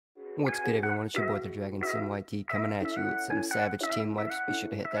What's good, everyone? It's your boy the Dragon Sim YT coming at you with some savage team wipes. Be sure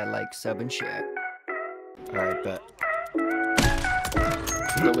to hit that like, sub, and share. Alright, bet.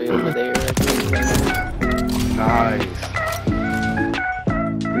 The way over there. Nice.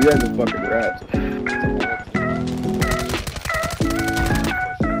 You guys are fucking rats.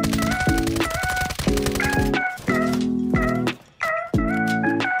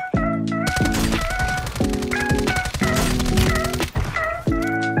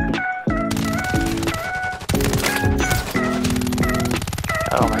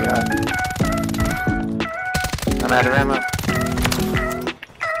 Oh my god. I'm out of ammo.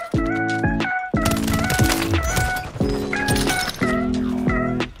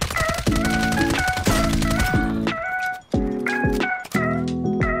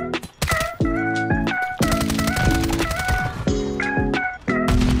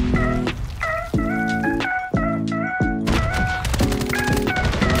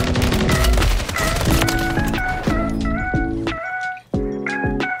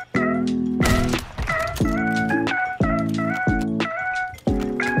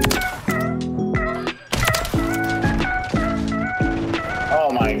 Oh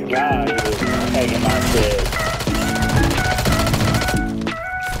my god, he was taking my shit.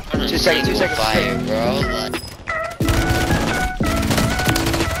 2 seconds, 2 seconds. Fire, bro. Like,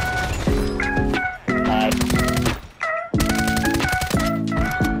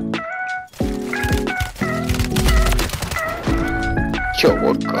 Yo,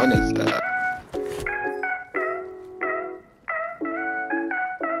 what gun is that?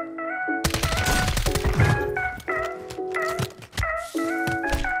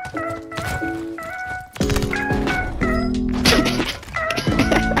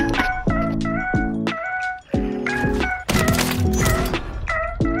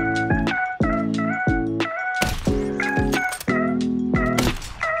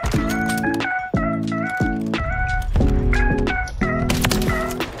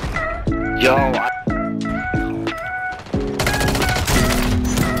 Yo,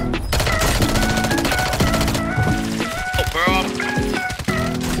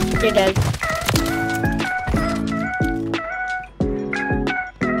 You're dead.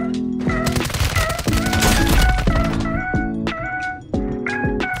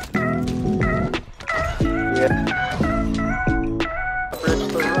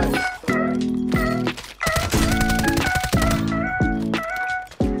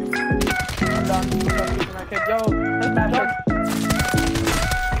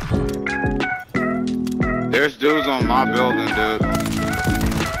 There's dudes on my building, dude.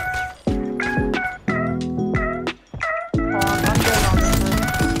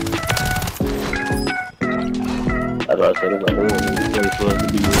 That's why I said it's like, oh, it's a place for us to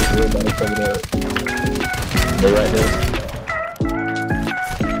be with. Everybody coming up. They right there.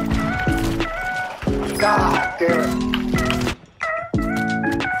 god damn it.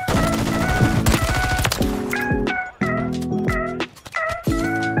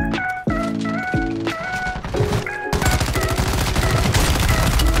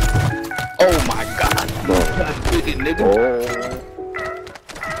 Oh my god. Nigga. Oh.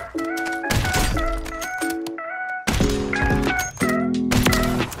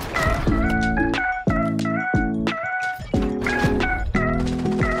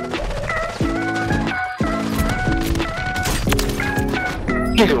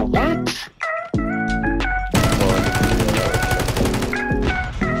 Nigga, what?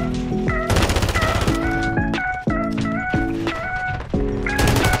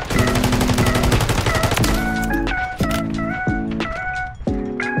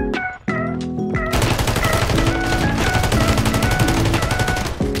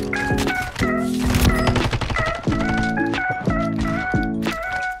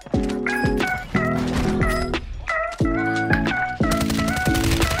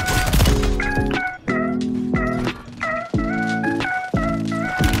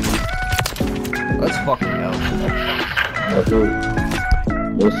 Let's fucking go. That's it.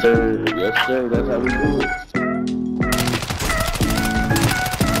 Yes, sir. Yes, sir. That's how we do it.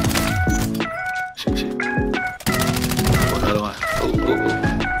 Shit, shit. Another one. Oh.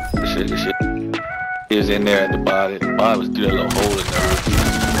 Good shit, good shit. He was in there at the body. The body was through that little hole in there.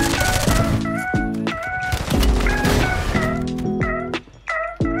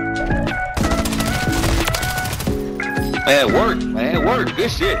 Man, it worked, man. It worked.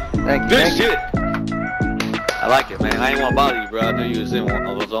 Good shit. Thank you, Good thank you. shit. I like it, man. I ain't wanna bother you, bro. I knew you was in one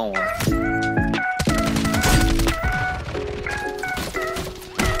of his own one.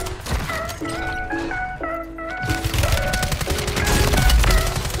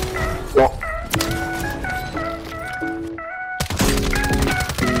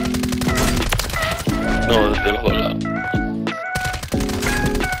 No, still hold up.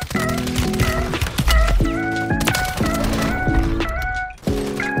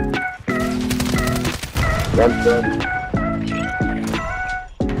 One done.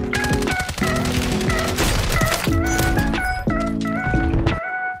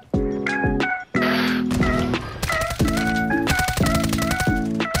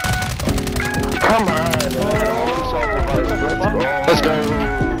 Come on, man. Let's go.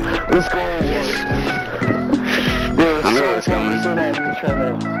 Let's go.